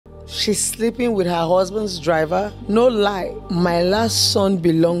She's sleeping with her husband's driver. No lie, my last son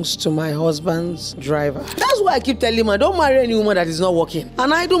belongs to my husband's driver. That's why I keep telling man, don't marry any woman that is not working.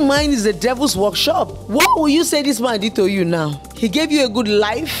 And I don't mind, it's the devil's workshop. What will you say this man did to you now? He gave you a good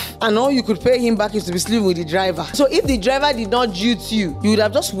life, and all you could pay him back is to be sleeping with the driver. So if the driver did not dupe you, you would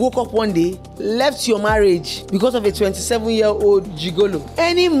have just woke up one day, left your marriage because of a 27-year-old gigolo.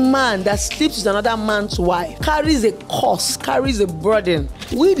 Any man that sleeps with another man's wife carries a curse, carries a burden.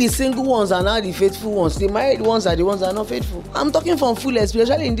 We the single ones are now the faithful ones. The married ones are the ones that are not faithful. I'm talking from full experience,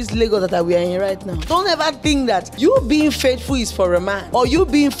 especially in this Lagos that we are in right now. Don't ever think that you being faithful is for a man or you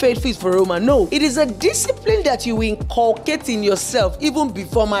being faithful is for a woman. No, it is a discipline that you inculcate in yourself even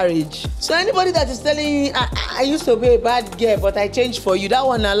before marriage. So anybody that is telling you, I used to be a bad girl but I changed for you, that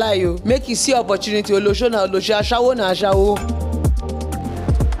one I lie you. Make you see opportunity. Olosho na olosho, ashawo na ashawo.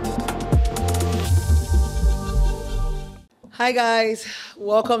 Hi guys,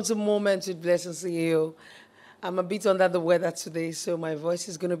 welcome to Moment with Blessing CEO. I'm a bit under the weather today, so my voice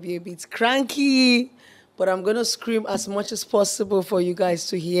is going to be a bit cranky, but I'm going to scream as much as possible for you guys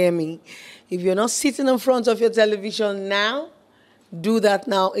to hear me. If you're not sitting in front of your television now, do that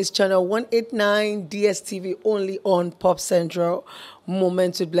now. It's channel 189 DStv only on Popcentral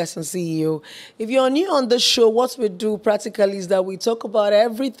Moment with Blessing CEO. If you're new on the show, what we do practically is that we talk about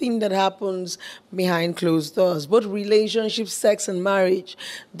everything that happens behind closed doors, both relationships, sex, and marriage.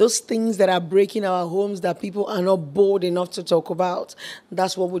 Those things that are breaking our homes that people are not bold enough to talk about.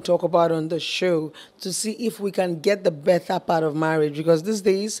 That's what we talk about on the show, to see if we can get the better part of marriage, because these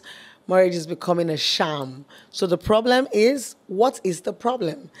days, marriage is becoming a sham. So the problem is, what is the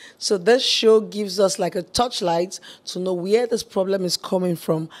problem? So this show gives us like a touchlight to know where this problem is coming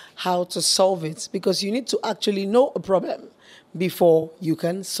from, how to solve it. Because you need to actually know a problem before you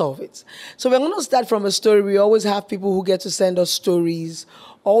can solve it. So we're going to start from a story. We always have people who get to send us stories.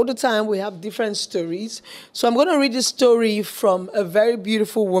 All the time we have different stories. So I'm going to read this story from a very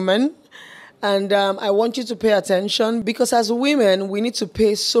beautiful woman. And I want you to pay attention, because as women, we need to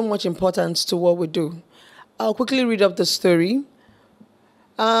pay so much importance to what we do. I'll quickly read up the story.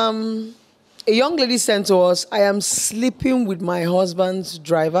 A young lady sent to us, I am sleeping with my husband's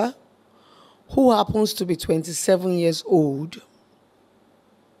driver, who happens to be 27 years old.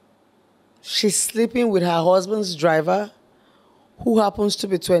 She's sleeping with her husband's driver, who happens to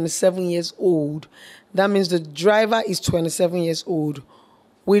be 27 years old. That means the driver is 27 years old.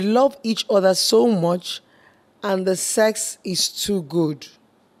 We love each other so much, and the sex is too good.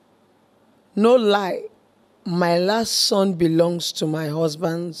 No lie, my last son belongs to my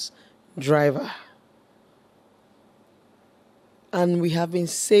husband's driver. And we have been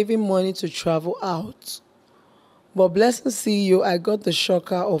saving money to travel out. But Blessing CEO, I got the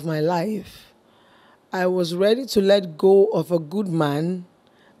shocker of my life. I was ready to let go of a good man,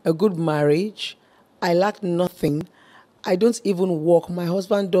 a good marriage. I lacked nothing. I don't even work. My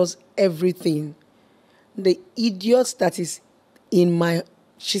husband does everything. The idiot that is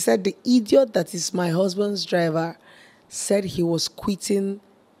she said the idiot that is my husband's driver said he was quitting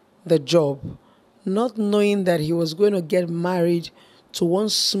the job, not knowing that he was going to get married to one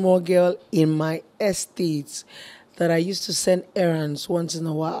small girl in my estate that I used to send errands once in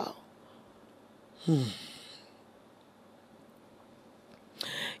a while.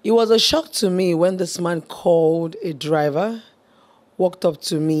 It was a shock to me when this man called a driver, walked up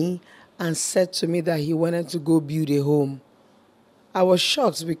to me, and said to me that he wanted to go build a home. I was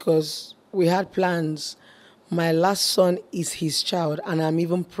shocked because we had plans. My last son is his child, and I'm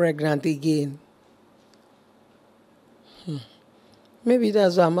even pregnant again. Maybe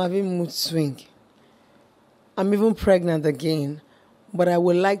that's why I'm having mood swing. I'm even pregnant again, but I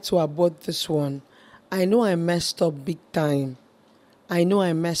would like to abort this one. I know I messed up big time. I know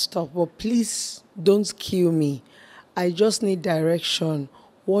I messed up, but please don't kill me. I just need direction.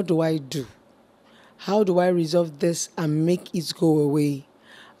 What do I do? How do I resolve this and make it go away?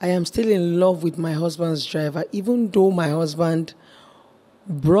 I am still in love with my husband's driver, even though my husband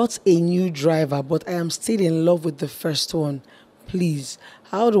brought a new driver, but I am still in love with the first one. Please,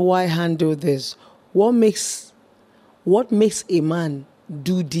 how do I handle this? What makes a man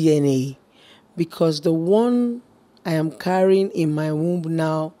do DNA? Because the one I am carrying in my womb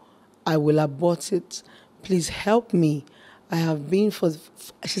now, I will abort it. Please help me.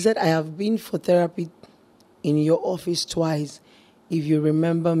 She said, I have been for therapy in your office twice. If you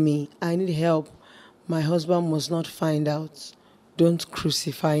remember me, I need help. My husband must not find out. Don't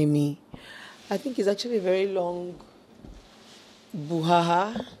crucify me. I think it's actually a very long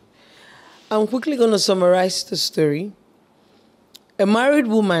buhaha. I'm quickly going to summarize the story. A married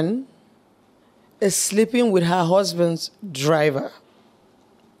woman is sleeping with her husband's driver.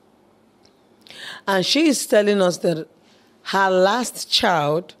 And she is telling us that her last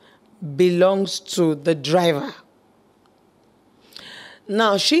child belongs to the driver.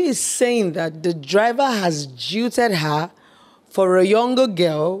 Now, she is saying that the driver has jilted her for a younger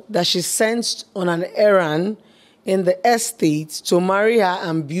girl that she sent on an errand in the estate to marry her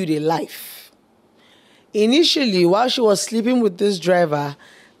and build a life. Initially, while she was sleeping with this driver,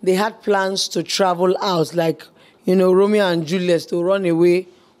 they had plans to travel out, like, Romeo and Juliet, to run away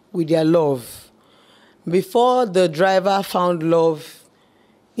with their love. Before the driver found love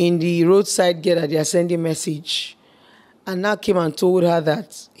in the roadside gate that they are sending message, and now came and told her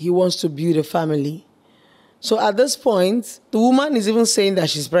that he wants to build a family. So at this point, the woman is even saying that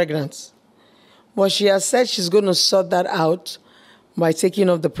she's pregnant. But she has said she's going to sort that out by taking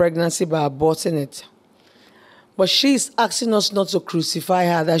off the pregnancy by aborting it. But she's asking us not to crucify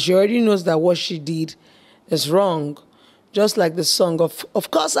her, that she already knows that what she did is wrong. Just like the song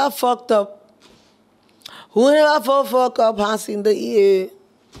of course I fucked up. Who never fuck up, hands in the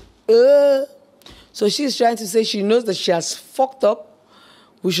ear. So she's trying to say she knows that she has fucked up.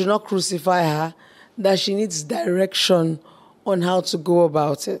 We should not crucify her, that she needs direction on how to go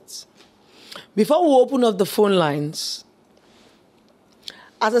about it. Before we open up the phone lines,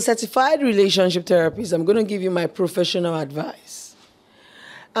 as a certified relationship therapist, I'm going to give you my professional advice.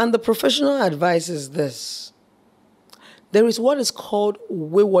 And the professional advice is this. There is what is called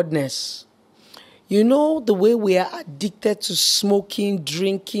waywardness. You know the way we are addicted to smoking,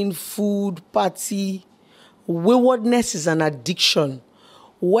 drinking, food, party. Waywardness is an addiction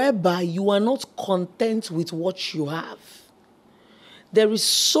whereby you are not content with what you have. There is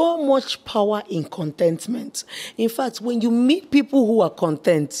so much power in contentment. In fact, when you meet people who are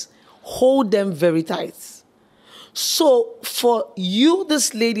content, hold them very tight. So for you,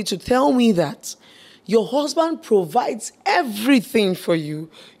 this lady, to tell me that your husband provides everything for you,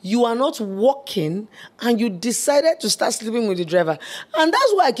 you are not working, and you decided to start sleeping with the driver. And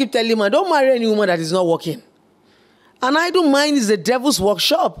that's why I keep telling him, don't marry any woman that is not working. And I don't mind is the devil's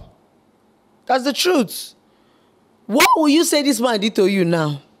workshop. That's the truth. What will you say this man did to you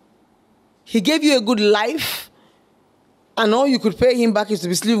now? He gave you a good life, and all you could pay him back is to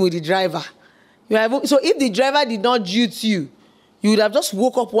be sleeping with the driver. So if the driver did not dupe you, you would have just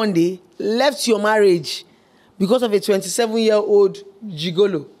woke up one day, left your marriage because of a 27-year-old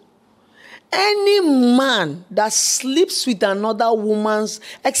gigolo. Any man that sleeps with another woman's,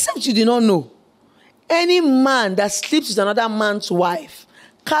 except you do not know, any man that sleeps with another man's wife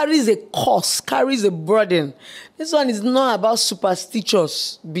carries a curse, carries a burden. This one is not about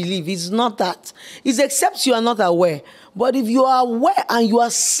superstitious belief. It's not that. It's except you are not aware. But if you are aware and you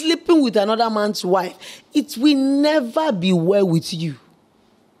are sleeping with another man's wife, it will never be well with you.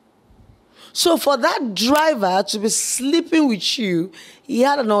 So for that driver to be sleeping with you, he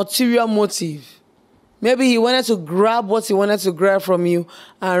had an ulterior motive. Maybe he wanted to grab what he wanted to grab from you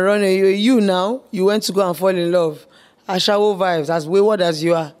and run away. You now, you went to go and fall in love. Ashawo vibes, as wayward as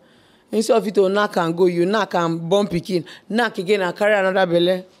you are. Instead of you to knock and go, you knock and bump again, knock again and carry another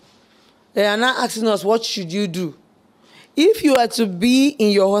belly. They are now asking us, what should you do? If you are to be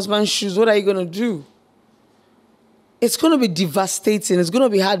in your husband's shoes, what are you going to do? It's going to be devastating. It's going to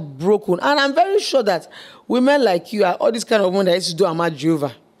be heartbroken. And I'm very sure that women like you are all these kind of women that used to do Ahmad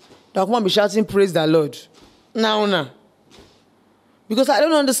Jehovah. That come and be shouting, praise the Lord. Now. Because I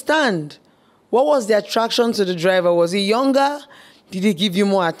don't understand. What was the attraction to the driver? Was he younger? Did he give you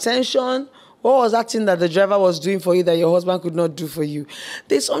more attention? What was that thing that the driver was doing for you that your husband could not do for you?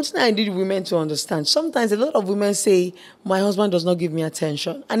 There's something I need women to understand. Sometimes a lot of women say, my husband does not give me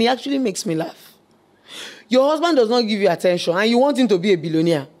attention. And it actually makes me laugh. Your husband does not give you attention and you want him to be a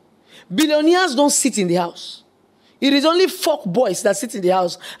billionaire. Billionaires don't sit in the house. It is only fuck boys that sit in the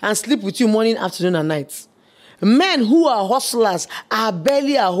house and sleep with you morning, afternoon, and night. Men who are hustlers are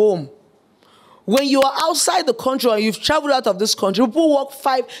barely at home. When you are outside the country or you've traveled out of this country, people work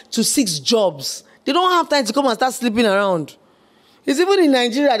 5 to 6 jobs. They don't have time to come and start sleeping around. It's even in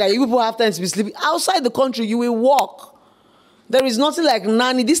Nigeria that you people have time to be sleeping. Outside the country, you will work. There is nothing like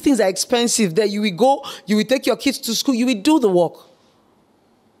nanny. These things are expensive. That you will go, you will take your kids to school, you will do the work.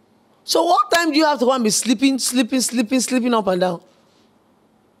 So what time do you have to go and be sleeping up and down?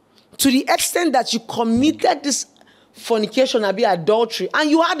 To the extent that you committed this fornication, or be adultery, and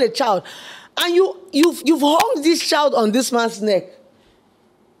you had a child. And you've hung this child on this man's neck.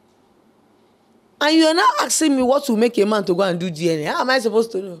 And you are now asking me what will make a man to go and do DNA. How am I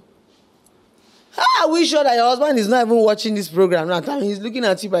supposed to know? How are we sure that your husband is not even watching this program now? I mean, he's looking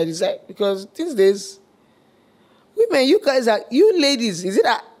at you by the side. Because these days, women, you ladies, is it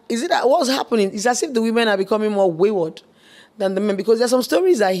that what's happening? It's as if the women are becoming more wayward. than the men, because there's some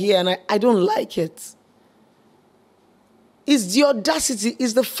stories I hear and I don't like it. It's the audacity,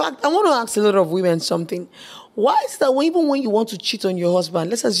 it's the fact. I want to ask a lot of women something. Why is that even when you want to cheat on your husband,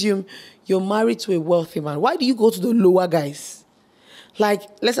 let's assume you're married to a wealthy man, why do you go to the lower guys? Like,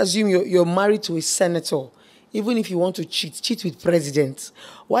 let's assume you're married to a senator. Even if you want to cheat with presidents.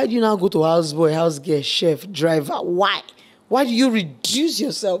 Why do you now go to houseboy, housegirl, chef, driver? Why? Why do you reduce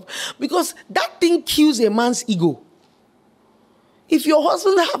yourself? Because that thing kills a man's ego. If your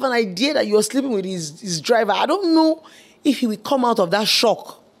husband have an idea that you're sleeping with his driver, I don't know if he will come out of that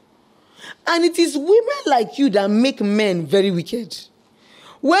shock. And it is women like you that make men very wicked.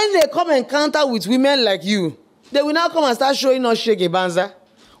 When they come encounter with women like you, they will now come and start showing us shege banza.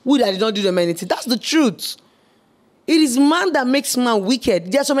 We that did not do them anything. That's the truth. It is man that makes man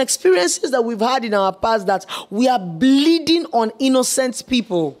wicked. There are some experiences that we've had in our past that we are bleeding on innocent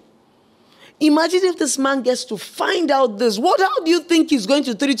people. Imagine if this man gets to find out this. How do you think he's going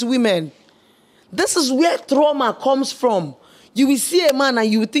to treat women? This is where trauma comes from. You will see a man and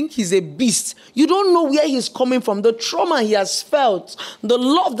you will think he's a beast. You don't know where he's coming from, the trauma he has felt, the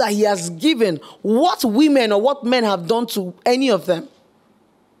love that he has given, what women or what men have done to any of them.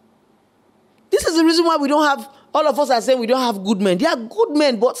 This is the reason why we don't have, all of us are saying we don't have good men. They are good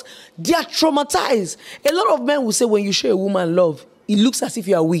men, but they are traumatized. A lot of men will say when you show a woman love, it looks as if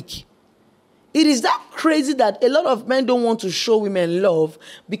you are weak. It is that crazy that a lot of men don't want to show women love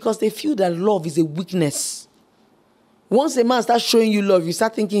because they feel that love is a weakness. Once a man starts showing you love, you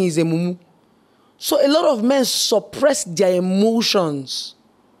start thinking he's a mumu. So a lot of men suppress their emotions.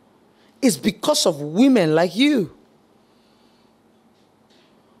 It's because of women like you.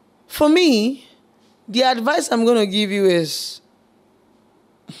 For me, the advice I'm going to give you is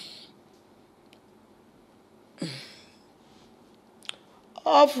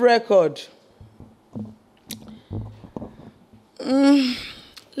off record.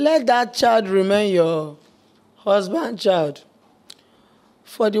 Let that child remain your husband child.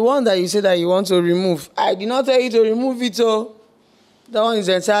 For the one that you say that you want to remove, I did not tell you to remove it. Oh, that one is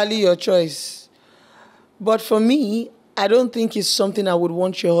entirely your choice. But for me, I don't think it's something I would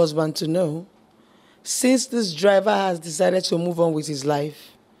want your husband to know. Since this driver has decided to move on with his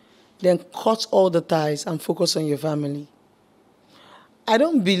life, then cut all the ties and focus on your family. I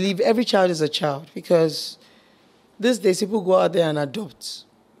don't believe every child is a child, because these days people go out there and adopt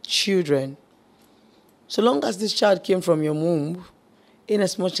children. So long as this child came from your womb, in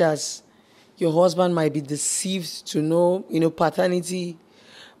as much as your husband might be deceived to know, paternity,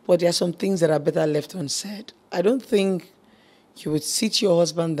 but there are some things that are better left unsaid. I don't think you would sit your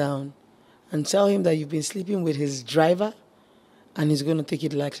husband down and tell him that you've been sleeping with his driver and he's going to take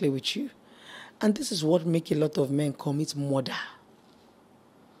it lightly with you. And this is what makes a lot of men commit murder.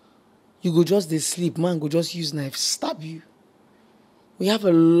 You go just sleep, man go just use knife, stab you. We have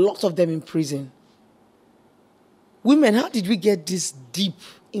a lot of them in prison. Women, how did we get this deep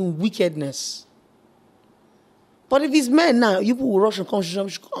in wickedness? But if it's men now, you will rush and come on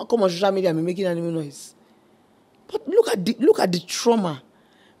social media and be making any noise. But look at the trauma.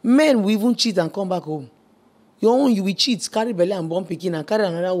 Men will even cheat and come back home. Your own, you will cheat, carry belly and bomb picking and carry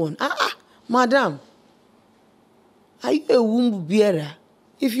another one. Madam, are you a womb bearer?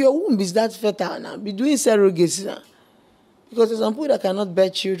 If your womb is that fertile now, be doing surrogacy now. Because there's some people that cannot bear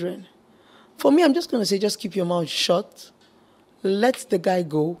children. For me, I'm just going to say, just keep your mouth shut. Let the guy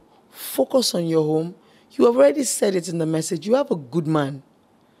go. Focus on your home. You have already said it in the message. You have a good man.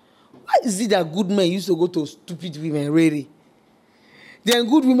 Why is it that good men used to go to stupid women, really? Then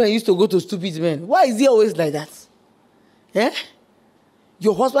good women used to go to stupid men. Why is it always like that? Eh?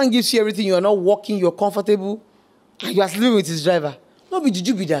 Your husband gives you everything. You are not working. You are comfortable. And you are sleeping with his driver. Did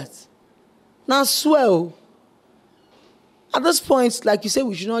you be that? Now swear. At this point, like you say,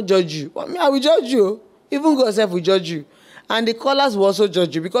 we should not judge you. But me, I will judge you. Even God self will judge you. And the callers will also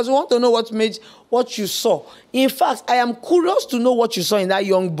judge you, because we want to know what you saw. In fact, I am curious to know what you saw in that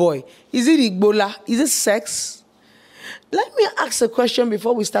young boy. Is it Igbola? Is it sex? Let me ask a question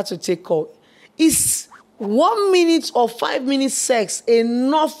before we start to take call. Is 1 minute or 5 minutes sex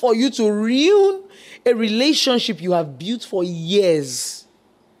enough for you to ruin a relationship you have built for years?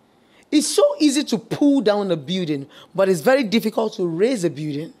 It's so easy to pull down a building, but it's very difficult to raise a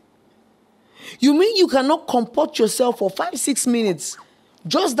building. You mean you cannot comport yourself for 5-6 minutes?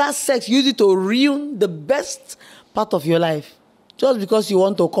 Just that sex, use it to ruin the best part of your life. Just because you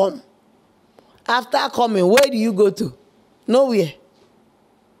want to come. After coming, where do you go to? Nowhere.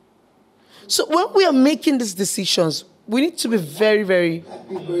 So when we are making these decisions, we need to be very, very...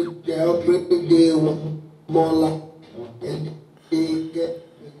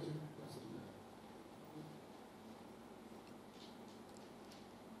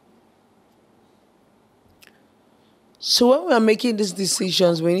 So when we are making these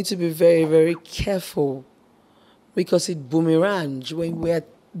decisions, we need to be very, very careful because it boomerangs when we are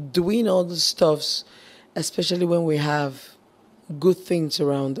doing all the stuffs, especially when we have good things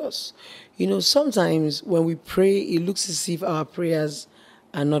around us. You know, sometimes when we pray, it looks as if our prayers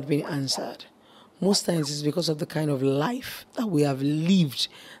are not being answered. Most times it's because of the kind of life that we have lived,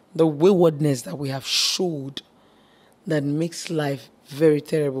 the waywardness that we have showed that makes life very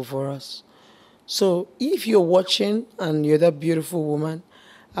terrible for us. So if you're watching and you're that beautiful woman,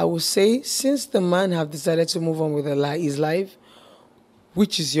 I would say since the man have decided to move on with his life,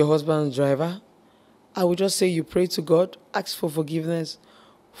 which is your husband's driver, I would just say you pray to God, ask for forgiveness,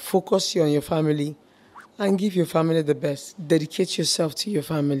 focus on your family, and give your family the best. Dedicate yourself to your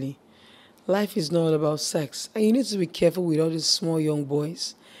family. Life is not all about sex. And you need to be careful with all these small young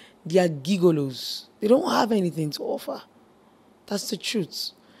boys. They are gigolos. They don't have anything to offer. That's the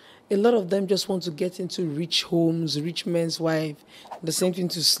truth. A lot of them just want to get into rich homes, rich men's wife, the same thing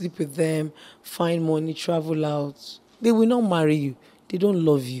to sleep with them, find money, travel out. They will not marry you. They don't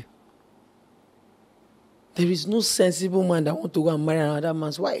love you. There is no sensible man that wants to go and marry another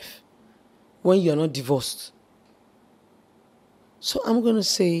man's wife when you are not divorced. So I'm going to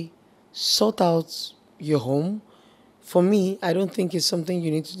say, sort out your home. For me, I don't think it's something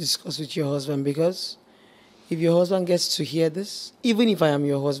you need to discuss with your husband because if your husband gets to hear this, even if I am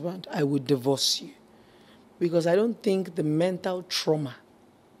your husband, I would divorce you. Because I don't think the mental trauma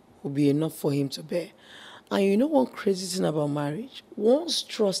will be enough for him to bear. And you know one crazy thing about marriage? Once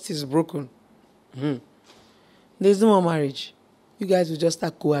trust is broken, there's no more marriage. You guys will just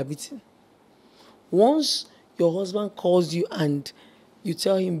start cohabiting. Once your husband calls you and you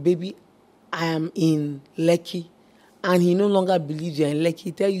tell him, baby, I am in Lekki, and he no longer believes you're in Lekki,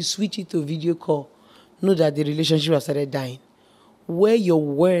 he tell you switch it to video call, know that the relationship has started dying. Where your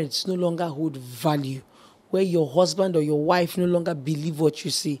words no longer hold value, where your husband or your wife no longer believe what you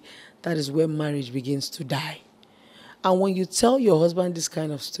say, that is where marriage begins to die. And when you tell your husband this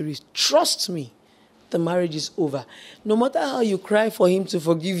kind of stories, trust me, the marriage is over. No matter how you cry for him to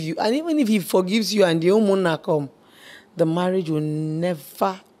forgive you, and even if he forgives you and the hormone come, the marriage will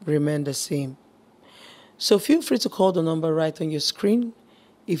never remain the same. So feel free to call the number right on your screen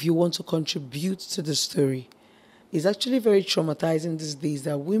if you want to contribute to the story. It's actually very traumatizing these days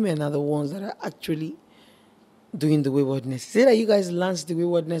that women are the ones that are actually doing the waywardness. Is it that you guys learned the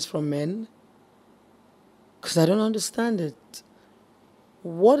waywardness from men? Because I don't understand it.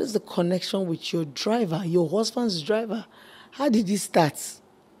 What is the connection with your driver, your husband's driver? How did it start?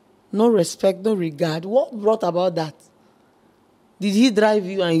 No respect, no regard. What brought about that? Did he drive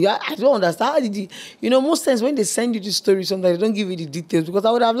you and you? I don't understand. How did he? You know, most times when they send you the story, sometimes they don't give you the details because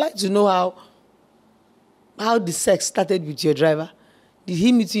I would have liked to know how the sex started with your driver. Did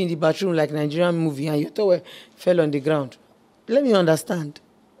he meet you in the bathroom like Nigerian movie and your towel fell on the ground? Let me understand.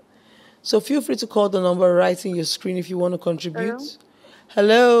 So feel free to call the number right in your screen if you want to contribute.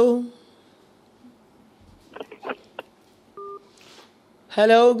 Hello.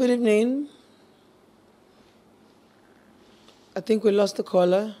 Hello, good evening. I think we lost the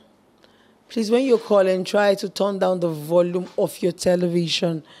caller. Please, when you're calling, try to turn down the volume of your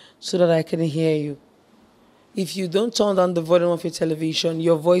television so that I can hear you. If you don't turn down the volume of your television,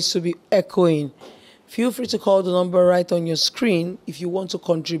 your voice will be echoing. Feel free to call the number right on your screen if you want to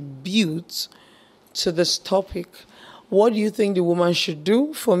contribute to this topic. What do you think the woman should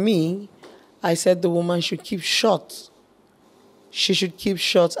do? For me, I said the woman should keep short. She should keep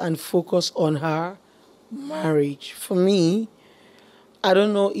short and focus on her marriage. For me, I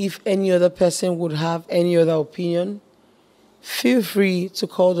don't know if any other person would have any other opinion. Feel free to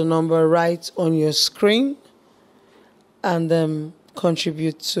call the number right on your screen and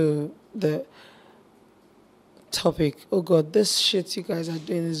contribute to the topic. Oh God, this shit you guys are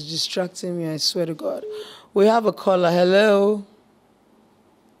doing is distracting me, I swear to God. We have a caller. Hello.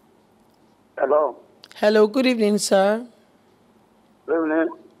 Hello. Hello, good evening, sir. Good evening.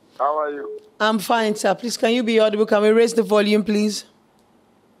 How are you? I'm fine, sir. Please, can you be audible? Can we raise the volume, please?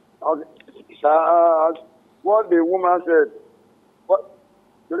 Okay. What the woman said. What?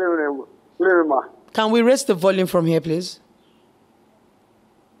 Good evening. Good evening, ma. Can we raise the volume from here, please?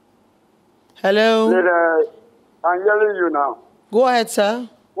 Hello? I'm yelling you now. Go ahead, sir.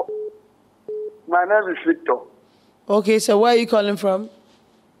 My name is Victor. Okay, so where are you calling from?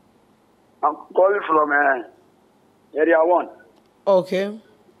 I'm calling from Area 1. Okay.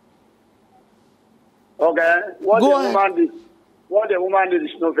 Okay. What the woman did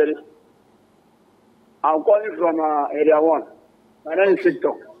is not very. I'm calling from Area 1. My name is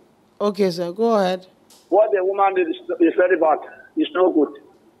Victor. Okay, sir. Go ahead. What the woman did is very bad. It's no good.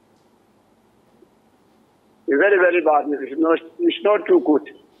 It's very, very bad. It's not too good.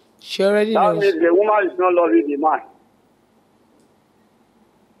 She already That knows. means the woman is not loving the man.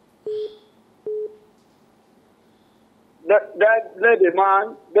 Let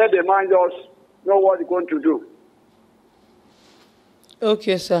the man just know what he's going to do.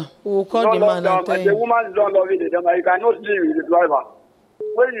 Okay, sir. We'll call the man and tell The him. woman is not loving the man. You cannot sleep with the driver.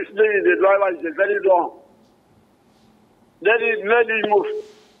 When you sleep with the driver, it's very long. Let it move.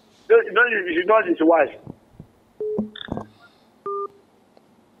 She's not his wife.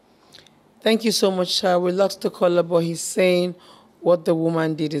 Thank you so much, sir. We lost the caller, but he's saying what the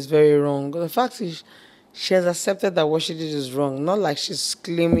woman did is very wrong. The fact is, she has accepted that what she did is wrong. Not like she's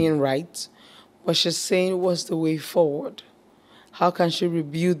claiming right, but she's saying what's the way forward. How can she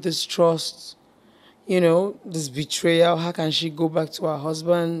rebuild this trust? This betrayal. How can she go back to her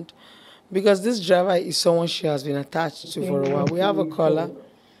husband? Because this driver is someone she has been attached to for a while. We have a caller.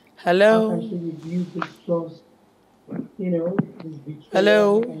 Hello? How can she rebuild this trust? This betrayal.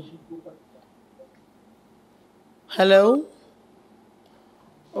 Hello? Hello?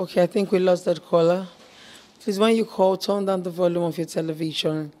 Okay, I think we lost that caller. Please, when you call, turn down the volume of your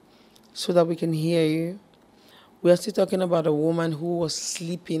television so that we can hear you. We are still talking about a woman who was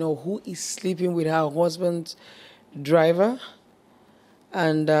sleeping or who is sleeping with her husband's driver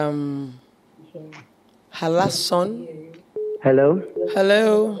and her last son. Hello?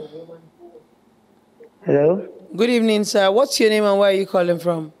 Hello? Hello? Good evening, sir. What's your name and where are you calling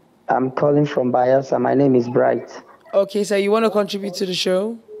from? I'm calling from Bayelsa. My name is Bright. Okay, sir. You want to contribute to the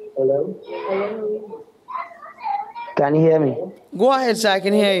show? Hello? Can you hear me? Go ahead, sir. I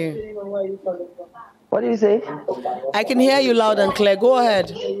can hear you. What did you say? I can hear you loud and clear. Go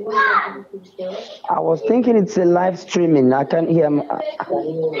ahead. I was thinking it's a live streaming. I can't hear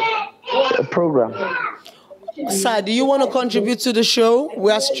a program. Sir, do you want to contribute to the show?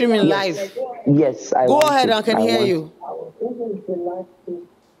 We are streaming live. Yes, I Go want ahead, to. I can hear you.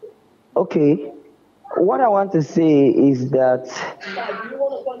 Okay. What I want to say is that... Do you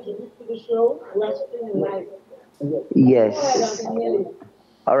want to contribute to the show? We are streaming live. Yes.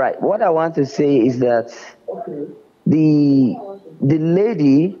 All right. What I want to say is that the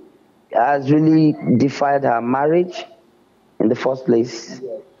lady has really defied her marriage in the first place.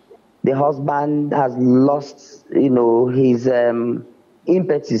 The husband has lost, his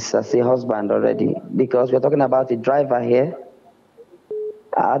impetus as a husband already, because we're talking about a driver here.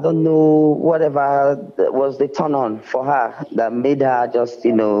 I don't know whatever was the turn on for her that made her just,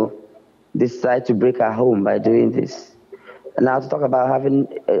 decide to break her home by doing this. And now to talk about having,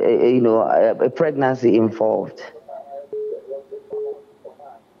 a pregnancy involved.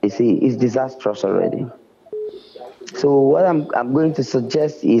 You see, it's disastrous already. So what I'm going to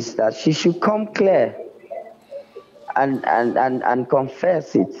suggest is that she should come clear and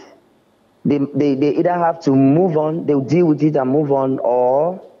confess it. They either have to move on, they'll deal with it and move on,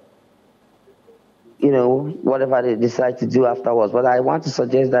 or whatever they decide to do afterwards. But I want to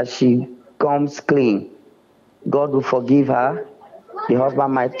suggest that she comes clean. God will forgive her. The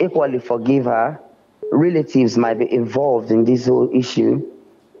husband might equally forgive her. Relatives might be involved in this whole issue.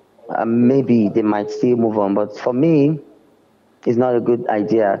 Maybe they might still move on. But for me, it's not a good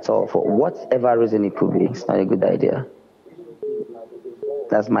idea at all. For whatever reason it could be, it's not a good idea.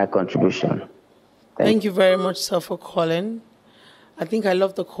 That's my contribution. Thank you very much, sir, for calling. I think I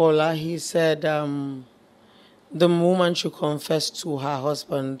love the caller. He said the woman should confess to her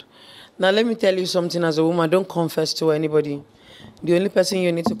husband. Now, let me tell you something as a woman. Don't confess to anybody. The only person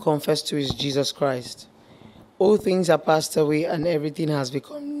you need to confess to is Jesus Christ. All things are passed away and everything has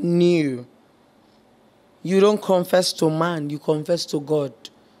become new. You don't confess to man, you confess to God.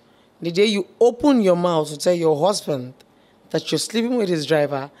 The day you open your mouth to tell your husband that you're sleeping with his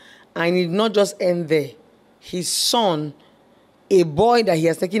driver, and it did not just end there. His son, a boy that he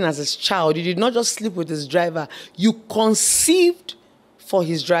has taken as his child, you did not just sleep with his driver, you conceived for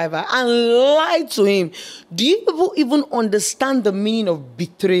his driver and lied to him. Do you people even understand the meaning of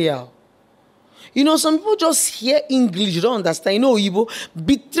betrayal? Some people just hear English, you don't understand. Igbo.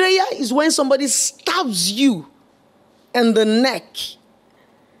 Betrayal is when somebody stabs you in the neck.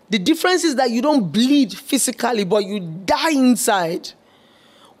 The difference is that you don't bleed physically, but you die inside.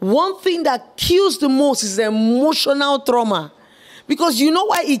 One thing that kills the most is emotional trauma. Because you know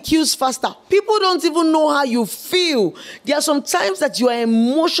why it kills faster? People don't even know how you feel. There are some times that you are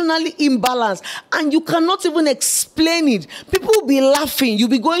emotionally imbalanced and you cannot even explain it. People will be laughing. You'll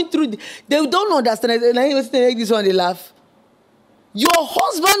be going through. They don't understand. This one, they laugh. Your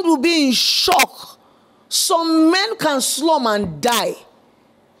husband will be in shock. Some men can slum and die.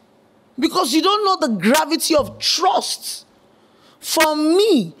 Because you don't know the gravity of trust. For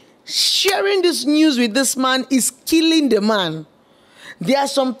me, sharing this news with this man is killing the man. There are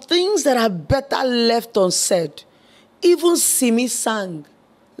some things that are better left unsaid. Even Simi sang,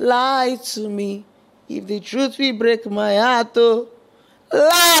 lie to me, if the truth will break my heart, oh.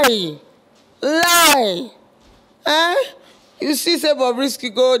 Lie. You see, say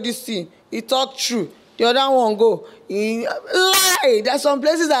Bobrisky go this thing, he talk true. The other one go, lie. There are some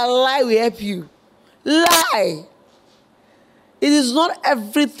places that lie will help you. Lie. It is not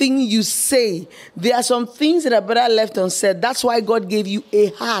everything you say. There are some things that are better left unsaid. That's why God gave you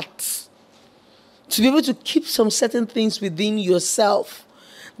a heart. To be able to keep some certain things within yourself.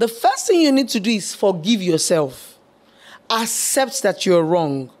 The first thing you need to do is forgive yourself. Accept that you're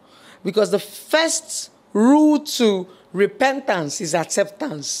wrong. Because the first rule to repentance is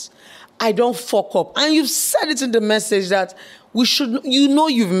acceptance. I don't fuck up. And you've said it in the message that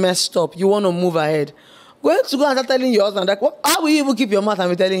you've messed up. You want to move ahead. Going to go and start telling your husband, like, how will you even keep your mouth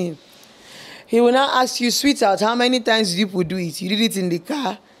and be telling him? He will now ask you, sweetheart, how many times did you people do it? You did it in the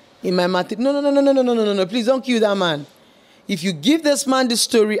car, in my mouth. No. Please don't kill that man. If you give this man this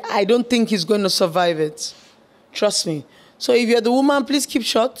story, I don't think he's going to survive it. Trust me. So if you're the woman, please keep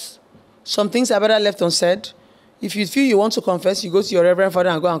short. Some things are better left unsaid. If you feel you want to confess, you go to your reverend father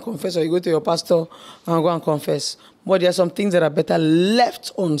and go and confess, or you go to your pastor and go and confess. But there are some things that are better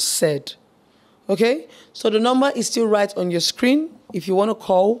left unsaid. Okay? So the number is still right on your screen. If you want to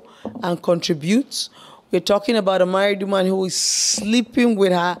call and contribute, we're talking about a married woman who is sleeping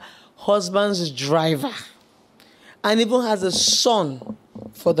with her husband's driver and even has a son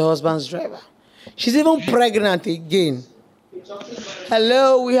for the husband's driver. She's even pregnant again.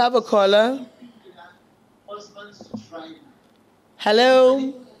 Hello, we have a caller.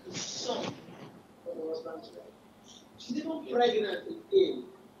 Hello.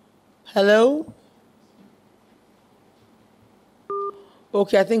 Hello.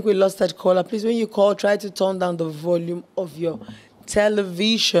 Okay, I think we lost that caller. Please, when you call, try to turn down the volume of your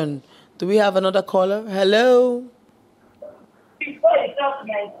television. Do we have another caller? Hello?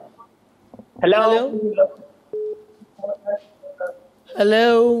 Hello?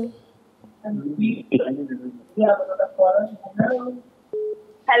 Hello?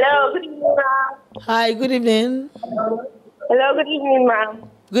 Hello, good evening, ma'am. Hi, good evening. Hello, good evening, ma'am.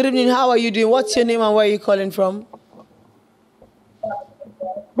 Good evening, how are you doing? What's your name and where are you calling from?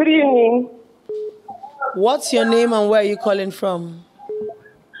 Good evening. What's your name and where are you calling from?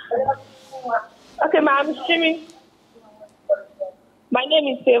 Okay, ma'am, I'm streaming. My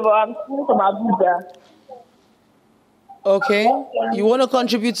name is Favor. I'm streaming from Abuja. Okay. You want to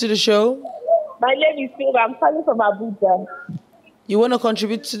contribute to the show? My name is Favor. I'm calling from Abuja. You want to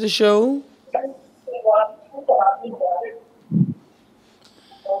contribute to the show?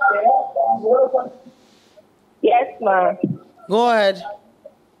 Yes, ma'am. Go ahead.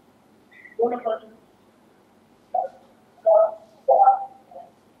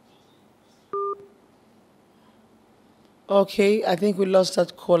 Okay, I think we lost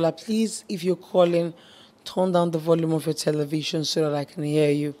that caller. Please, if you're calling, turn down the volume of your television so that I can hear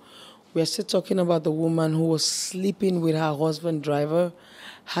you. We are still talking about the woman who was sleeping with her husband driver,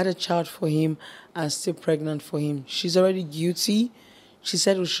 had a child for him, and still pregnant for him. She's already guilty. She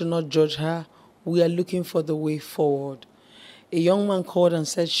said we should not judge her. We are looking for the way forward. A young man called and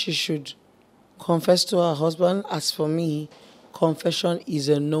said she should confess to her husband. As for me, confession is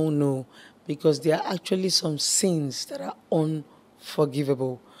a no-no because there are actually some sins that are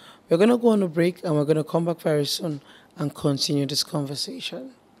unforgivable. We're going to go on a break and we're going to come back very soon and continue this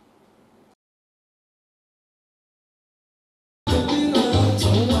conversation.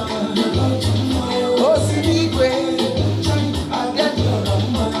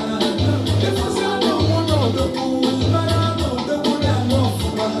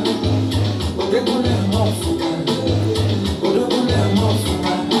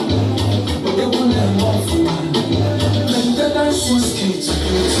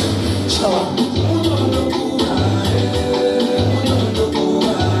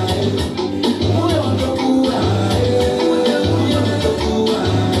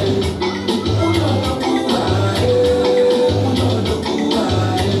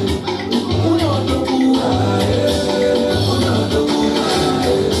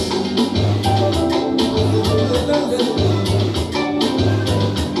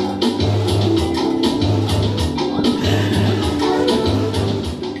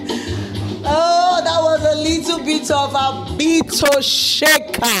 Of a Beto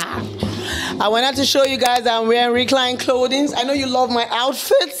shaker. I wanted to show you guys I'm wearing reclined clothing. I know you love my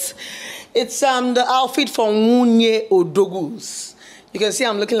outfits. It's the outfit from Wunye Odogus. You can see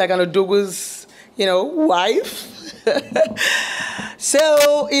I'm looking like an Odogus, wife.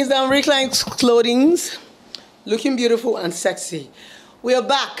 So, is the reclined clothings looking beautiful and sexy? We are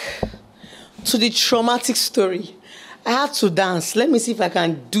back to the traumatic story. I had to dance. Let me see if I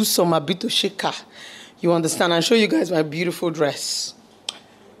can do some abito shika. You understand? I'll show you guys my beautiful dress.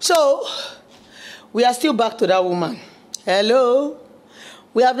 So, we are still back to that woman. Hello?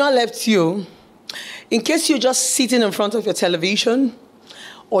 We have not left you. In case you're just sitting in front of your television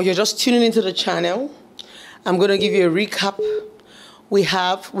or you're just tuning into the channel, I'm going to give you a recap. We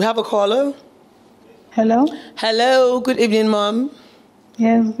have a caller. Hello? Hello. Good evening, Mom.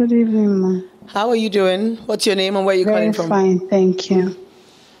 Yes, good evening, Mom. How are you doing? What's your name and where are you calling from? Very fine, thank you.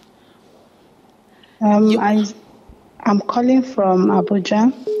 I'm calling from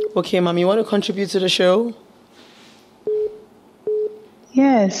Abuja. Okay, Mom, you want to contribute to the show?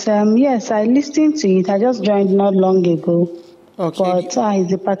 Yes, I listened to it. I just joined not long ago. Okay. But it's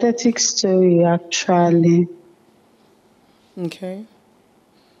a pathetic story, actually. Okay.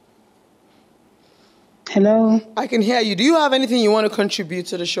 Hello? I can hear you. Do you have anything you want to contribute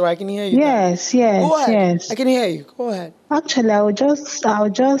to the show? I can hear you. Yes. Go ahead. Yes. I can hear you. Go ahead. Actually, I would just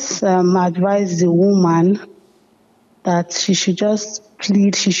advise the woman that she should just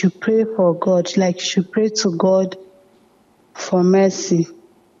plead, she should pray for God, like she should pray to God for mercy.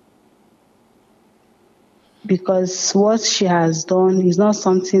 Because what she has done is not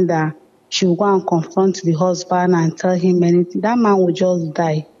something that she will go and confront the husband and tell him anything. That man will just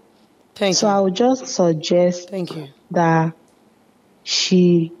die. Thank you. So I would just suggest that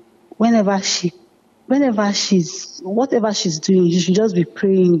whatever she's doing, she should just be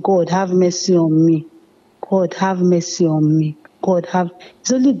praying, God, have mercy on me. God, have mercy on me.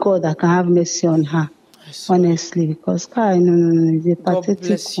 It's only God that can have mercy on her. Honestly, because no, it's a God pathetic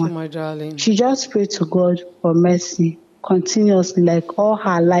bless you, one. my darling. She just prayed to God for mercy continuously, like all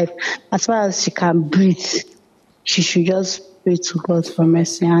her life. As far as she can breathe, she should just pray to God for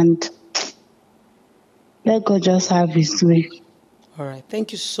mercy and let God just have his way. All right.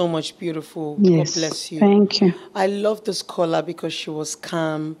 Thank you so much, beautiful. Yes. God bless you. Thank you. I love this caller because she was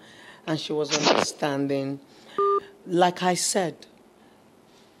calm and she was understanding. Like I said,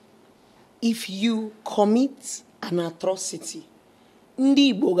 if you commit an atrocity,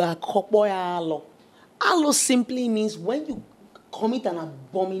 ndị Igbo ga-akpọ ya alọ. Alọ simply means when you commit an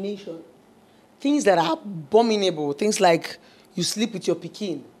abomination, things that are abominable, things like you sleep with your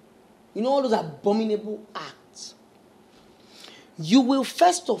pikin, you know, all those abominable acts. You will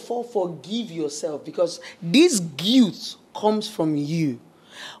first of all forgive yourself because this guilt comes from you.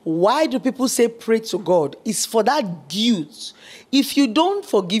 Why do people say pray to God? It's for that guilt. If you don't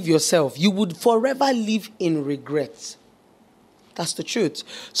forgive yourself, you would forever live in regret. That's the truth.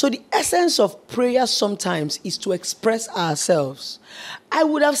 So the essence of prayer sometimes is to express ourselves. I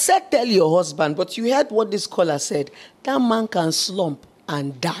would have said tell your husband, but you heard what this caller said. That man can slump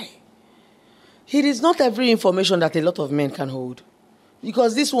and die. It is not every information that a lot of men can hold.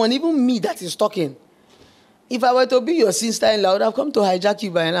 Because this one, even me that is talking, if I were to be your sister-in-law, I would have come to hijack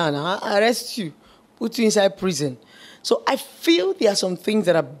you by now and arrest you, put you inside prison. So I feel there are some things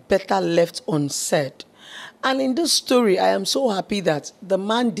that are better left unsaid. And in this story, I am so happy that the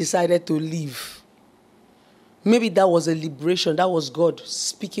man decided to leave. Maybe that was a liberation. That was God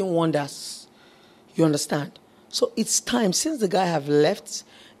speaking wonders. You understand? So it's time, since the guy have left,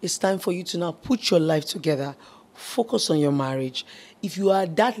 it's time for you to now put your life together. Focus on your marriage. If you are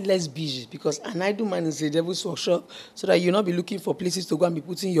that less busy, because an idle man is a devil's workshop, so that you'll not be looking for places to go and be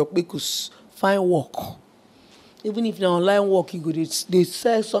putting your pekus, find work. Even if they're online work, you go, they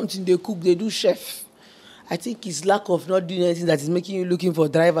sell something, they cook, they do chef. I think it's lack of not doing anything that is making you looking for a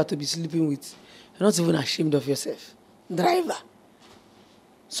driver to be sleeping with. You're not even ashamed of yourself. Driver.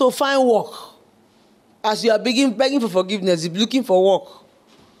 So find work. As you are begging for forgiveness, you're looking for work.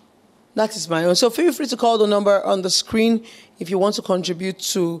 That is my own. So feel free to call the number on the screen if you want to contribute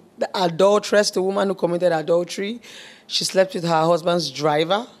to the adulteress, the woman who committed adultery. She slept with her husband's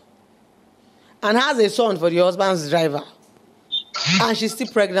driver and has a son for the husband's driver. And she's still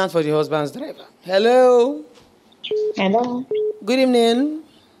pregnant for the husband's driver. Hello. Hello. Good evening.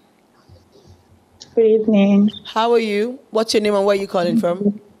 Good evening. How are you? What's your name and where are you calling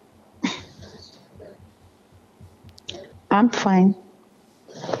from? I'm fine.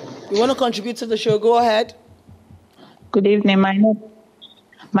 You want to contribute to the show? Go ahead. Good evening.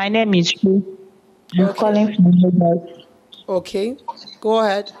 My name is Shu. I'm calling from Lagos. Okay. Go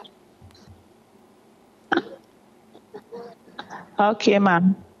ahead. Okay,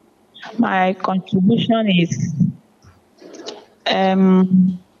 ma'am. My contribution is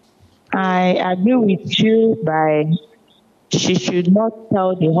I agree with you by she should not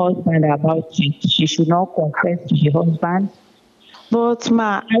tell the husband about it. She should not confess to the husband. But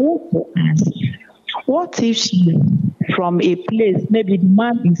ma, I want to ask, what if she from a place, maybe the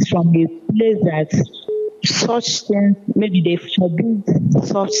man is from a place that such things, maybe they forbid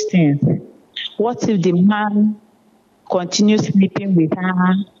such things. What if the man continues sleeping with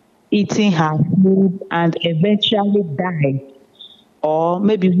her, eating her food, and eventually die? Or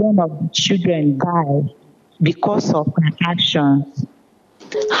maybe one of the children die because of her actions.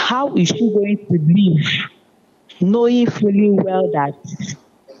 How is she going to live knowing fully well that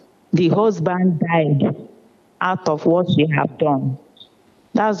the husband died out of what she have done?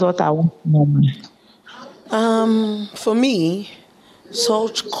 That's what I want to know, ma'am. For me,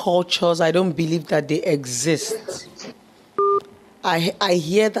 such cultures, I don't believe that they exist. I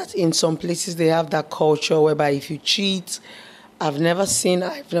hear that in some places they have that culture whereby if you cheat, I've never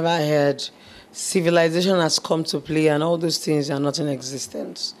heard, civilization has come to play and all those things are not in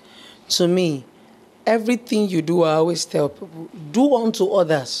existence. To me, everything you do, I always tell people, do unto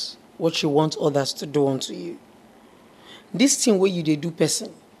others what you want others to do unto you. This thing where you they do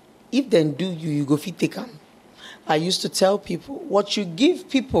person, if then do you, you go fit take them. I used to tell people, what you give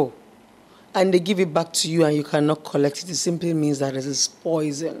people and they give it back to you and you cannot collect it, it simply means that it is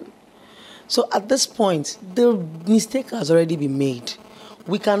poison. So at this point, the mistake has already been made.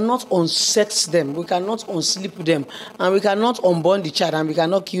 We cannot unsex them, we cannot unsleep them, and we cannot unborn the child, and we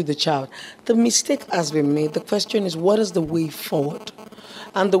cannot kill the child. The mistake has been made. The question is, what is the way forward?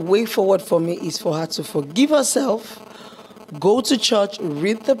 And the way forward for me is for her to forgive herself, go to church,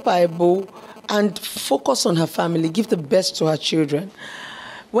 read the Bible, and focus on her family, give the best to her children.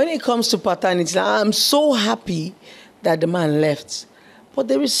 When it comes to paternity, I'm so happy that the man left. But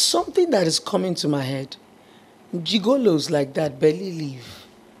there is something that is coming to my head. Gigolos like that barely leave.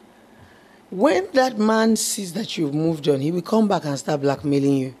 When that man sees that you've moved on, he will come back and start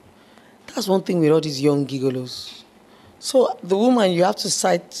blackmailing you. That's one thing with all these young gigolos. So the woman, you have to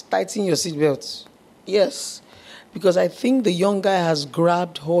tighten your seatbelt. Yes. Because I think the young guy has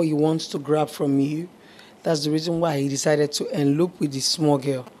grabbed all he wants to grab from you. That's the reason why he decided to elope with this small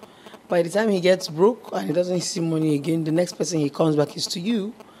girl. By the time he gets broke and he doesn't see money again, the next person he comes back is to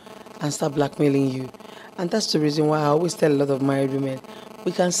you and start blackmailing you. And that's the reason why I always tell a lot of married women,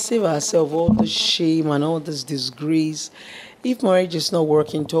 we can save ourselves all the shame and all this disgrace. If marriage is not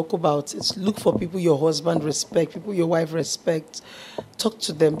working, talk about it. Look for people your husband respect, people your wife respect. Talk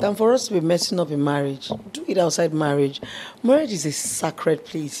to them. Than for us to be messing up in marriage, do it outside marriage. Marriage is a sacred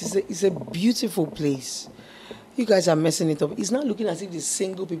place. It's a beautiful place. You guys are messing it up. It's not looking as if the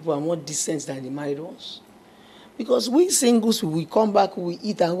single people are more decent than the married ones. Because we singles, we come back, we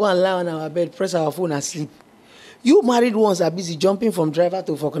eat and go and lie on our bed, press our phone and sleep. You married ones are busy jumping from driver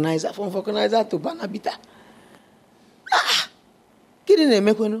to vulcanizer, from vulcanizer to banabita.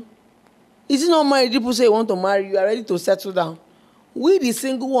 Is it not married? People say want to marry, you are ready to settle down. We, the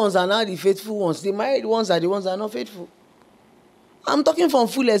single ones, are now the faithful ones. The married ones are the ones that are not faithful. I'm talking from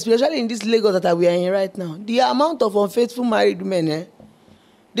full experience, especially in this Lagos that we are in right now. The amount of unfaithful married men,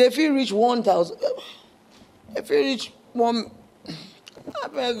 they feel reach 1,000. They feel reach 1. I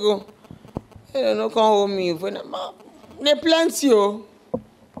better go. They don't come home me. They plenty, yo.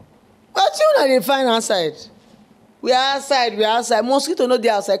 But you know they find outside. We are outside. Mosquito know they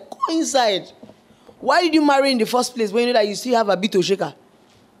outside. Go inside. Why did you marry in the first place when you know that you still have a bit of shaker?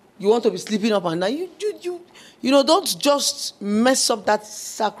 You want to be sleeping up and down. You know, don't just mess up that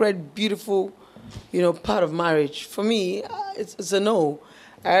sacred, beautiful, part of marriage. For me, it's a no.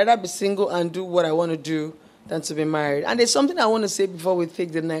 I'd rather be single and do what I want to do than to be married. And there's something I want to say before we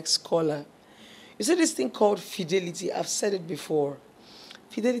take the next caller. You see this thing called fidelity. I've said it before.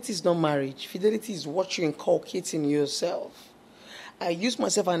 Fidelity is not marriage. Fidelity is what you inculcate in yourself. I use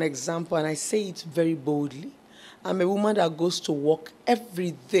myself as an example, and I say it very boldly. I'm a woman that goes to work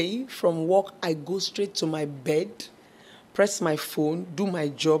every day. From work, I go straight to my bed, press my phone, do my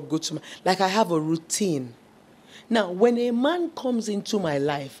job, like I have a routine. Now, when a man comes into my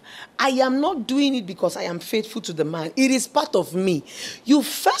life, I am not doing it because I am faithful to the man. It is part of me. You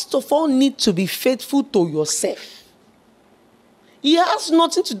first of all need to be faithful to yourself. It has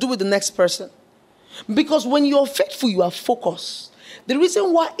nothing to do with the next person. Because when you're faithful, you are focused. The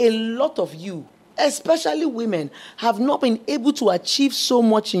reason why a lot of you, especially women, have not been able to achieve so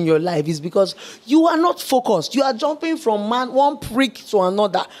much in your life is because you are not focused. You are jumping from one prick to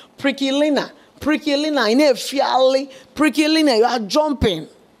another. Prickylina, you are jumping.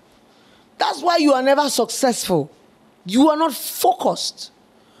 That's why you are never successful. You are not focused.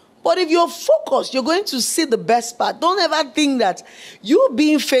 But if you're focused, you're going to see the best part. Don't ever think that you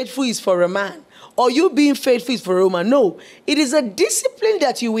being faithful is for a man or you being faithful is for a woman. No, it is a discipline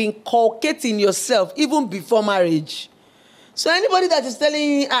that you inculcate in yourself even before marriage. So anybody that is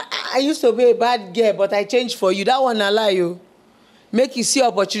telling you, I used to be a bad girl, but I changed for you, that one I lie you. Make you see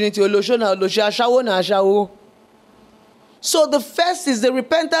opportunity. So the first is the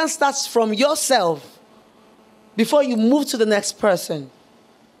repentance starts from yourself before you move to the next person.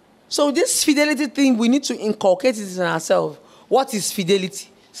 So this fidelity thing, we need to inculcate it in ourselves. What is fidelity?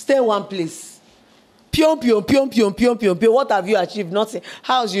 Stay in one place. Pion, pion, pion, pion, pion, pion, pion. What have you achieved? Nothing.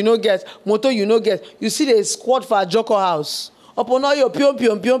 House you no get. Motor you no get. You see the squad for a Joko house. Upon all your pion,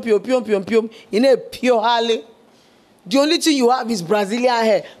 pion, pion, pion, pion, pion, pion. In a pure alley. The only thing you have is Brazilian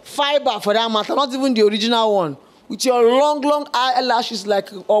hair. Fiber for that matter. Not even the original one. With your long, long eyelashes like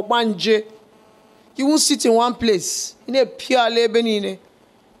Obanje. You won't sit in one place. In a pure alley.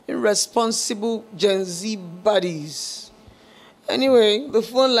 Irresponsible Gen Z buddies. Anyway, the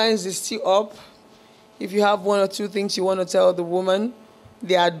phone lines is still up. If you have one or two things you want to tell the woman,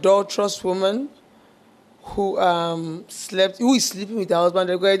 the adulterous woman who who is sleeping with her husband,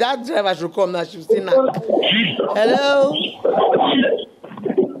 that driver should come now. She's still now. Hello.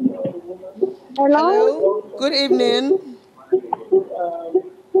 Hello. Good evening.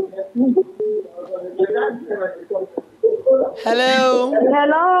 Hello.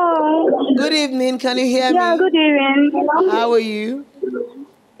 Hello. Good evening. Can you hear me? Yeah, good evening. How are you?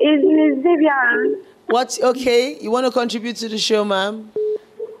 It's Miss Vivian. Okay? You want to contribute to the show, ma'am?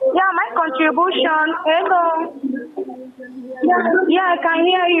 Yeah, my contribution. Hello. Yeah, I can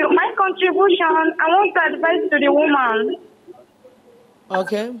hear you. My contribution, I want to advise to the woman.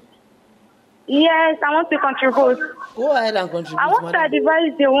 Okay. Yes, I want to contribute. Go ahead and contribute. I want to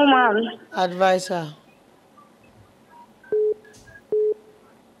advise the woman. Advise her.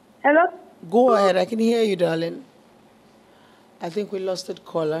 Hello? Go ahead. I can hear you, darling. I think we lost that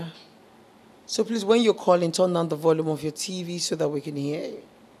caller. So please, when you're calling, turn down the volume of your TV so that we can hear you.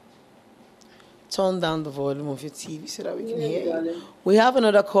 Turn down the volume of your TV so that we can hear you. We have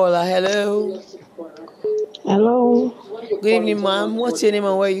another caller. Hello. Hello. Good evening, ma'am. What's your name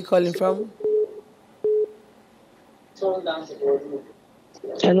and where are you calling from?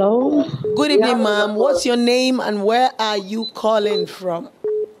 Hello. Good evening, ma'am. What's your name and where are you calling from?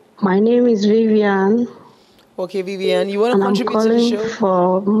 My name is Vivian. Okay, Vivian, you want to contribute to the I'm show?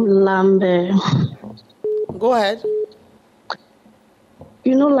 calling from Lambert. Go ahead.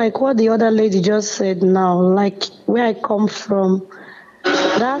 You know, like what the other lady just said now, like where I come from,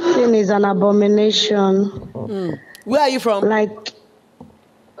 that thing is an abomination. Where are you from? Like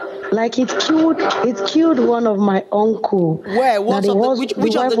it killed one of my uncle. Where? Which of the was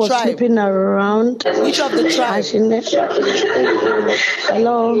tribe? sleeping around. Which of the tribe?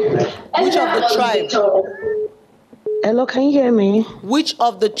 Hello. Which of the tribe? Hello, can you hear me? Which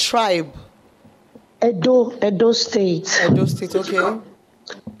of the tribe? Edo State. Edo State, okay.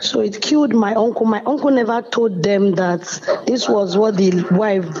 So it killed my uncle. My uncle never told them that this was what the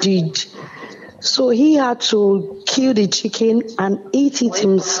wife did. So he had to kill the chicken and eat it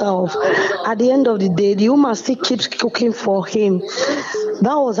himself. At the end of the day, the woman still keeps cooking for him.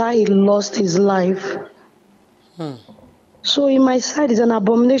 That was how he lost his life. So in my side, it's an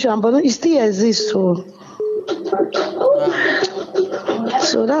abomination, but it still exists.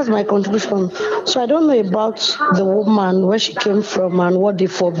 So that's my contribution. So I don't know about the woman, where she came from and what they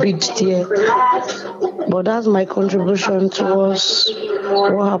forbid there. But that's my contribution towards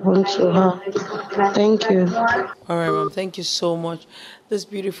what happened to her. Thank you. All right, ma'am. Thank you so much. This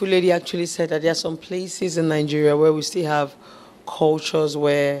beautiful lady actually said that there are some places in Nigeria where we still have cultures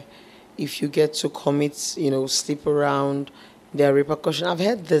where if you get to commit, sleep around, there are repercussions. I've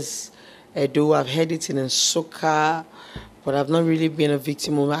heard this, Edo. I've heard it in Nsukka, but I've not really been a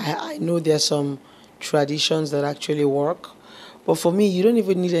victim of it. I know there are some traditions that actually work. But for me, you don't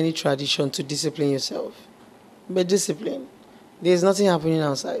even need any tradition to discipline yourself. But discipline. There's nothing happening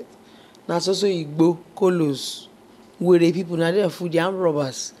outside. That's also Igbo, Kolos, where the people, now they're food, they're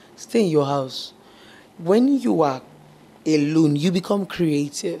robbers. Stay in your house. When you are alone, you become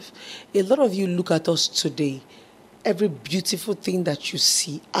creative. A lot of you look at us today. Every beautiful thing that you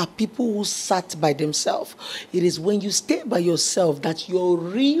see are people who sat by themselves. It is when you stay by yourself that your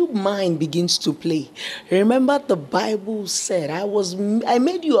real mind begins to play. Remember, the Bible said, I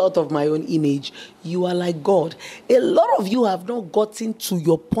made you out of my own image. You are like God. A lot of you have not gotten to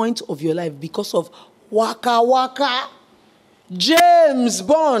your point of your life because of waka waka. James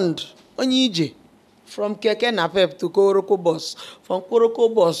Bond, Onyije. From Keke Napep to Koroko bus, from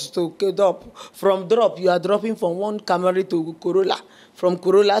Koroko bus to Drop. From Drop, you are dropping from one Camry to Corolla, from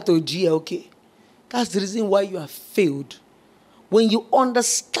Corolla to GLK. That's the reason why you have failed. When you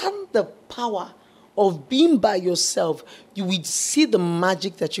understand the power of being by yourself, you will see the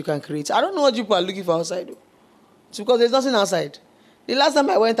magic that you can create. I don't know what people are looking for outside. It's because there's nothing outside. The last time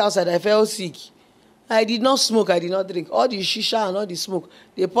I went outside, I felt sick. I did not smoke, I did not drink. All the shisha and all the smoke,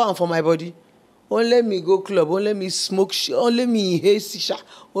 they pour on for my body. Only me go club, only me smoke, only me hate shisha,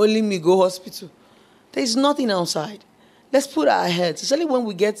 only me go hospital. There is nothing outside. Let's put our heads, especially when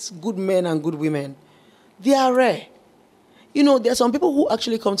we get good men and good women. They are rare. You know, there are some people who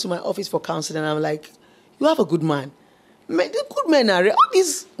actually come to my office for counseling, and I'm like, you have a good man. The good men are rare. All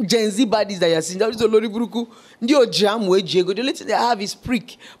these Gen Z baddies that you're seeing, the only thing they have is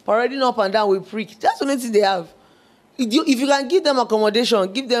prick. Parading up and down with prick. That's the only thing they have. If you can give them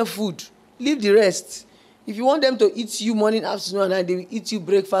accommodation, give them food, leave the rest. If you want them to eat you morning, afternoon, and night, they will eat you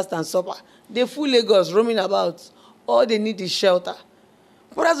breakfast and supper. They're full Lagos, roaming about. All they need is shelter.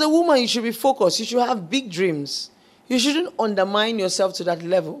 But as a woman, you should be focused. You should have big dreams. You shouldn't undermine yourself to that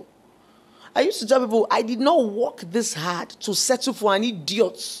level. I used to tell people, I did not work this hard to settle for an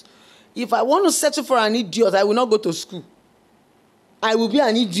idiot. If I want to settle for an idiot, I will not go to school. I will be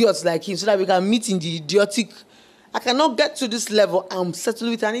an idiot like him so that we can meet in the idiotic. I cannot get to this level. I'm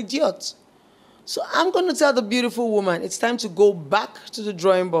settled with an idiot. So I'm going to tell the beautiful woman, it's time to go back to the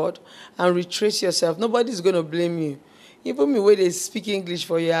drawing board and retrace yourself. Nobody's going to blame you. Even me, when they speak English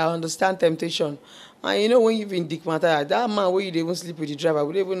for you, I understand temptation. And you know, when you've been dick matter, that man where you even sleep with the driver,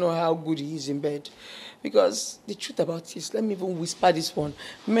 we don't even know how good he is in bed. Because the truth about this, let me even whisper this one.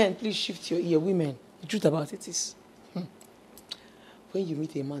 Men, please shift your ear. Women, the truth about it is, when you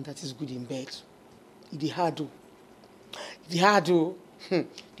meet a man that is good in bed, it's hard. It's hard.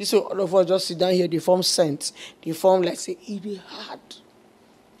 This all of us just sit down here, they form scent. They form like say, it's hard.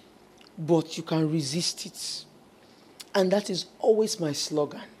 But you can resist it. And that is always my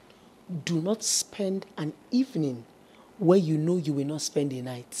slogan. Do not spend an evening where you know you will not spend a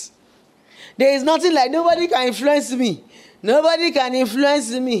night. There is nothing like nobody can influence me. Nobody can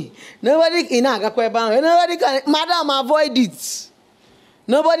influence me. Nobody can, madam, avoid it.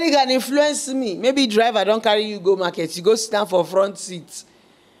 Nobody can influence me. Maybe driver don't carry you go market. You go stand for front seat.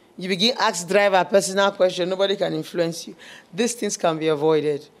 You begin ask driver personal question. Nobody can influence you. These things can be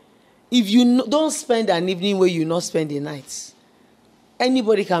avoided. If you don't spend an evening where you not spend a night,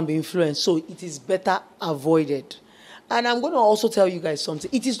 anybody can be influenced. So it is better avoided. And I'm going to also tell you guys something.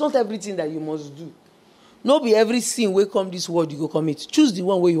 It is not everything that you must do. Not be every sin where come this world you go commit. Choose the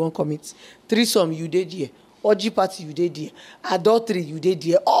one where you want to commit. Threesome, you did here. Orgy party, you did here. Adultery, you did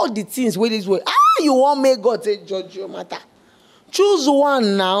here. All the things where this way. You want make God say judge your matter. Choose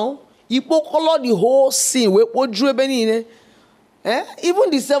one now. You color the whole sin.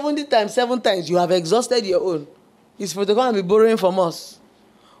 Even the 70 times, 7 times, you have exhausted your own. It's for to come and be borrowing from us.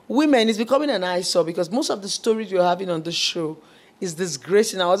 Women, it's becoming an eyesore because most of the stories you're having on this show is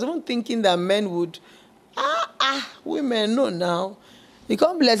disgracing. I was even thinking that men would, women, no now. You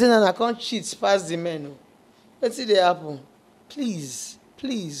can't bless and I can't cheat past the men. No. Let's see the happen. Please,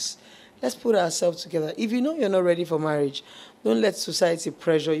 please, let's put ourselves together. If you know you're not ready for marriage, don't let society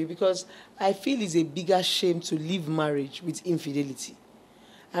pressure you because I feel it's a bigger shame to leave marriage with infidelity.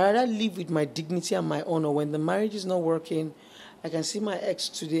 I'd rather live with my dignity and my honor. When the marriage is not working, I can see my ex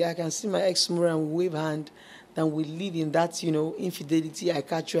today, I can see my ex tomorrow and wave hand, than we live in that, infidelity, I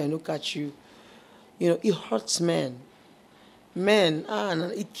catch you, I don't catch you. It hurts men. Men,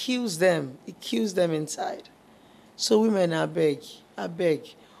 it kills them. It kills them inside. So women, I beg.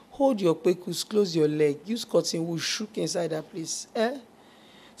 Hold your kwekus, close your leg, use cotton wool, shook inside that place.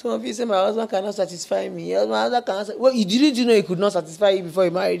 Some of you say, my husband cannot satisfy me. My husband cannot. Well, didn't you know he could not satisfy you before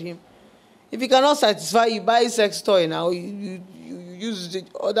you married him? If he cannot satisfy you, buy a sex toy now. You use the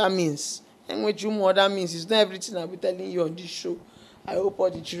other means. And what you other means, it's not everything I'll be telling you on this show. I hope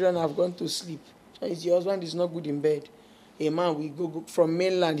all the children have gone to sleep. If your husband is not good in bed, a man will go from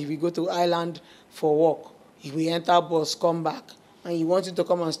mainland, if we go to island for work, he will enter bus, come back, and he wants you to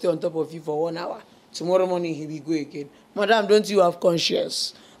come and stay on top of you for 1 hour. Tomorrow morning, he will go again. Madam, don't you have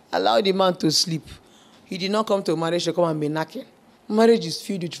conscience? Allow the man to sleep. He did not come to marriage to come and be knacking. Marriage is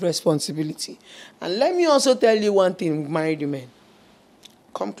filled with responsibility. And let me also tell you one thing, married men.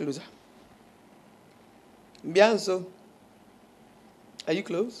 Come closer. Bianso, are you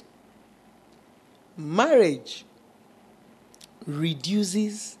close? Marriage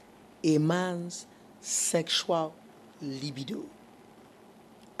reduces a man's sexual libido.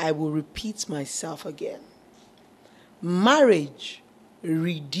 I will repeat myself again. Marriage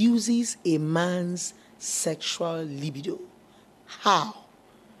reduces a man's sexual libido. How?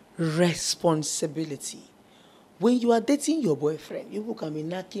 Responsibility. When you are dating your boyfriend, you can be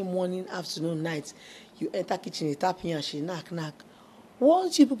knocking morning, afternoon, night. You enter kitchen, you tap in and she knock.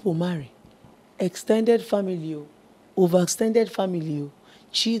 Once you people marry, extended family, overextended family,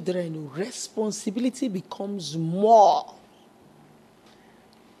 children, responsibility becomes more.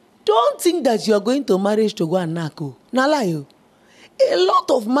 Don't think that you are going to marriage to go and knack. Now lie you. A lot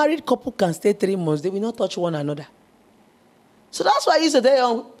of married couple can stay 3 months. They will not touch one another. So that's why I used to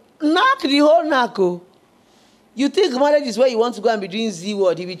tell you, knack the whole knack. You think marriage is where you want to go and be doing Z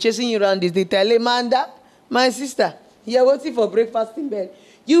word. He'll be chasing you around this. They tell him, Amanda, my sister, you're waiting for breakfast in bed.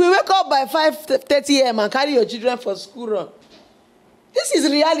 You will wake up by 5:30 a.m. and carry your children for school run. This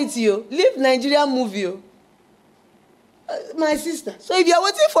is reality, yo. Live Nigerian movie, yo. My sister. So if you're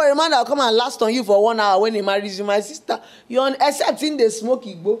waiting for a man that will come and last on you for 1 hour when he marries you, my sister, you're on, except in the smoke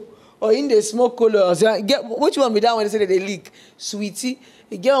igbo or in the smoke color. Or so get, which one be that when they say that they leak? Sweetie.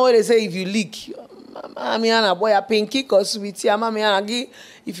 You get one where they say if you leak. Mami ana boy a pinky or sweetie. Mami ana gi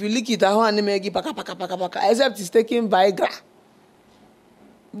if you leak it, I want to make it paka paka paka paka. Except it's taking Viagra.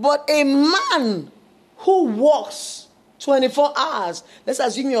 But a man who works 24 hours, let's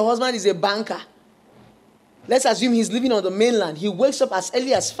assume your husband is a banker. Let's assume he's living on the mainland. He wakes up as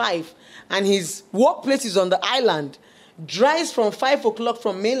early as 5 and his workplace is on the island. Drives from 5 o'clock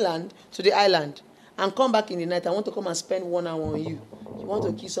from mainland to the island and come back in the night. I want to come and spend 1 hour on you. You want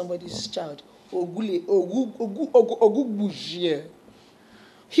to kill somebody's child. He'll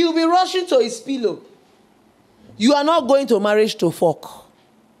be rushing to his pillow. You are not going to marriage to fuck.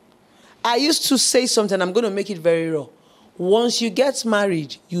 I used to say something, I'm going to make it very raw. Once you get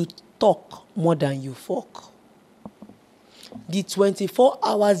married, you talk more than you fuck. The 24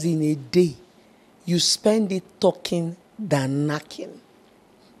 hours in a day, you spend it talking than knacking.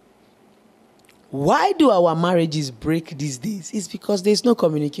 Why do our marriages break these days? It's because there's no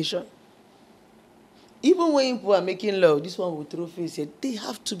communication. Even when people are making love, this one will throw face here. They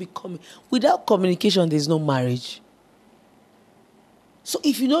have to be coming. Without communication, there's no marriage. So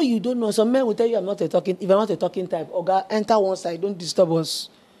if you know you don't know, some men will tell you I'm not a talking, if I'm not a talking type, or God, enter one side, don't disturb us.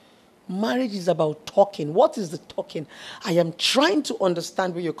 Marriage is about talking. What is the talking? I am trying to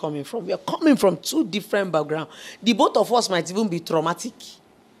understand where you're coming from. We are coming from 2 different backgrounds. The both of us might even be traumatic.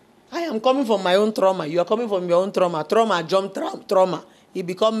 I am coming from my own trauma. You are coming from your own trauma. Trauma, jump trauma. It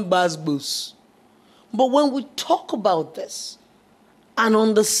becomes buzz. But when we talk about this and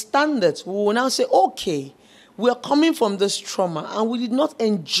understand it, we will now say, okay, we are coming from this trauma and we did not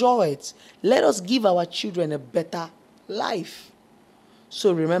enjoy it. Let us give our children a better life.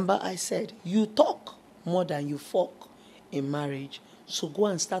 So remember I said, you talk more than you fuck in marriage. So go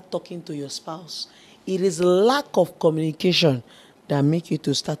and start talking to your spouse. It is lack of communication that make you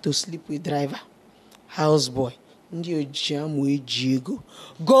to start to sleep with driver, houseboy.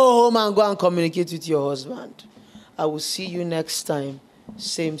 Go home and go and communicate with your husband. I will see you next time.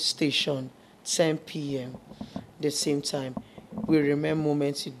 Same station, 10 p.m. the same time. We remember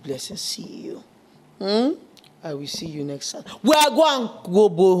moments with blessings. See you. I will see you next time. Well,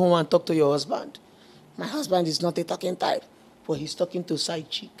 go home and talk to your husband. My husband is not a talking type, but he's talking to side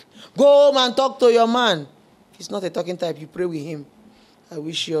chick. Go home and talk to your man. He's not a talking type. You pray with him. I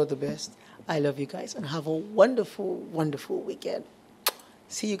wish you all the best. I love you guys and have a wonderful, wonderful weekend.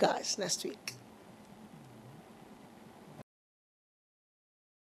 See you guys next week.